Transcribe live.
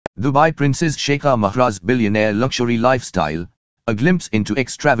Dubai Princess Sheikha Mahra's billionaire luxury lifestyle, a glimpse into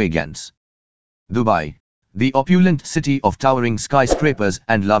extravagance. Dubai, the opulent city of towering skyscrapers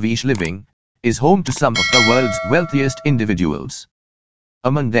and lavish living, is home to some of the world's wealthiest individuals.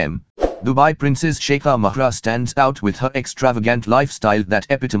 Among them, Dubai Princess Sheikha Mahra stands out with her extravagant lifestyle that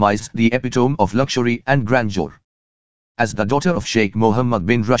epitomizes the epitome of luxury and grandeur. As the daughter of Sheikh Mohammed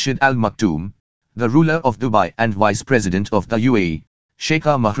bin Rashid Al Maktoum, the ruler of Dubai and vice president of the UAE,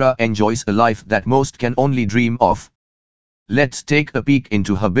 Sheikha Mahra enjoys a life that most can only dream of. Let's take a peek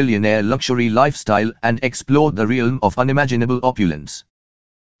into her billionaire luxury lifestyle and explore the realm of unimaginable opulence.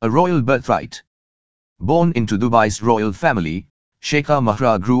 A royal birthright. Born into Dubai's royal family, Sheikha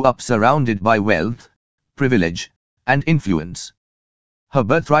Mahra grew up surrounded by wealth, privilege, and influence. Her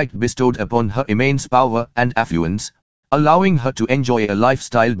birthright bestowed upon her immense power and affluence, allowing her to enjoy a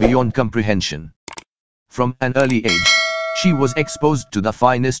lifestyle beyond comprehension. From an early age, she was exposed to the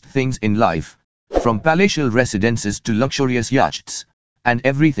finest things in life, from palatial residences to luxurious yachts, and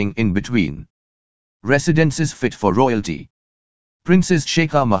everything in between. Residences fit for royalty. Princess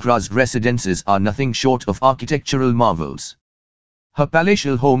Sheikha Mahra's residences are nothing short of architectural marvels. Her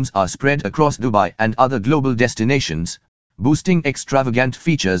palatial homes are spread across Dubai and other global destinations, boasting extravagant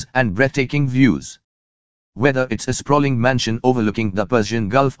features and breathtaking views. Whether it's a sprawling mansion overlooking the Persian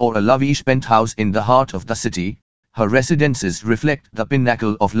Gulf or a lavish penthouse in the heart of the city, her residences reflect the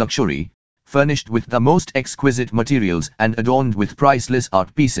pinnacle of luxury, furnished with the most exquisite materials and adorned with priceless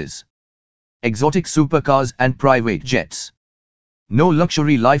art pieces. Exotic supercars and private jets. No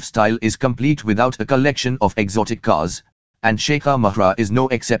luxury lifestyle is complete without a collection of exotic cars, and Sheikha Mahra is no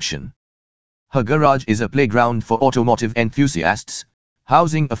exception. Her garage is a playground for automotive enthusiasts,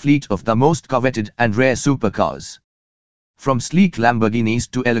 housing a fleet of the most coveted and rare supercars. From sleek Lamborghinis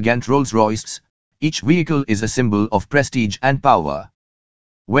to elegant Rolls-Royces, each vehicle is a symbol of prestige and power.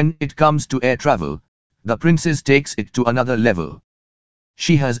 When it comes to air travel, the princess takes it to another level.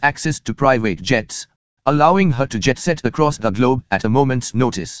 She has access to private jets, allowing her to jet set across the globe at a moment's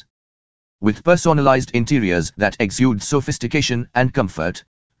notice. With personalized interiors that exude sophistication and comfort,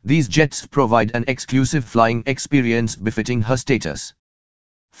 these jets provide an exclusive flying experience befitting her status.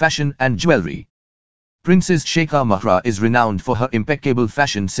 Fashion and jewelry. Princess Sheikha Mahra is renowned for her impeccable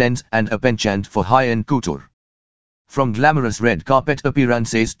fashion sense and a penchant for high-end couture. From glamorous red carpet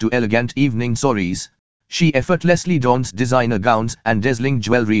appearances to elegant evening soirees, she effortlessly dons designer gowns and dazzling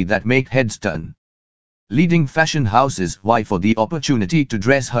jewelry that make heads turn. Leading fashion houses vie for the opportunity to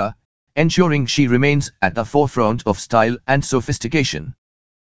dress her, ensuring she remains at the forefront of style and sophistication.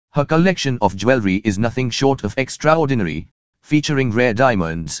 Her collection of jewelry is nothing short of extraordinary, featuring rare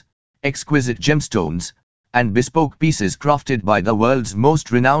diamonds, exquisite gemstones, and bespoke pieces crafted by the world's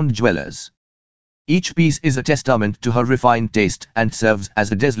most renowned jewelers. Each piece is a testament to her refined taste and serves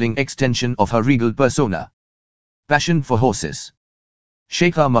as a dazzling extension of her regal persona. Passion for horses.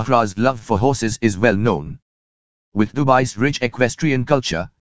 Sheikha Mahra's love for horses is well known. With Dubai's rich equestrian culture,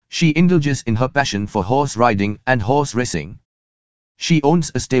 she indulges in her passion for horse riding and horse racing. She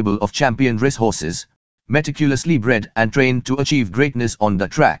owns a stable of champion racehorses, meticulously bred and trained to achieve greatness on the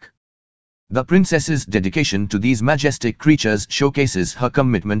track. The princess's dedication to these majestic creatures showcases her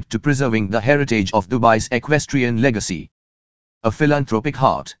commitment to preserving the heritage of Dubai's equestrian legacy. A philanthropic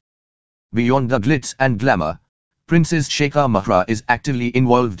heart. Beyond the glitz and glamour, Princess Sheikha Mahra is actively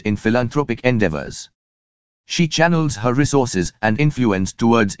involved in philanthropic endeavors. She channels her resources and influence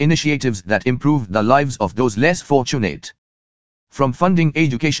towards initiatives that improve the lives of those less fortunate. From funding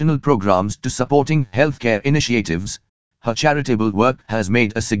educational programs to supporting healthcare initiatives, her charitable work has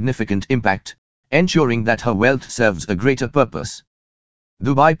made a significant impact, ensuring that her wealth serves a greater purpose.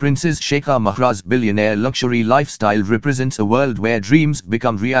 Dubai Princess Sheikha Mahra's billionaire luxury lifestyle represents a world where dreams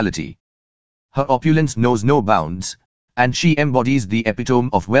become reality. Her opulence knows no bounds, and she embodies the epitome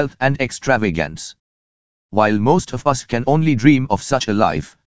of wealth and extravagance. While most of us can only dream of such a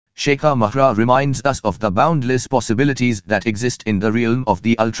life, Sheikha Mahra reminds us of the boundless possibilities that exist in the realm of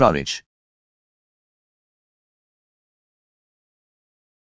the ultra-rich.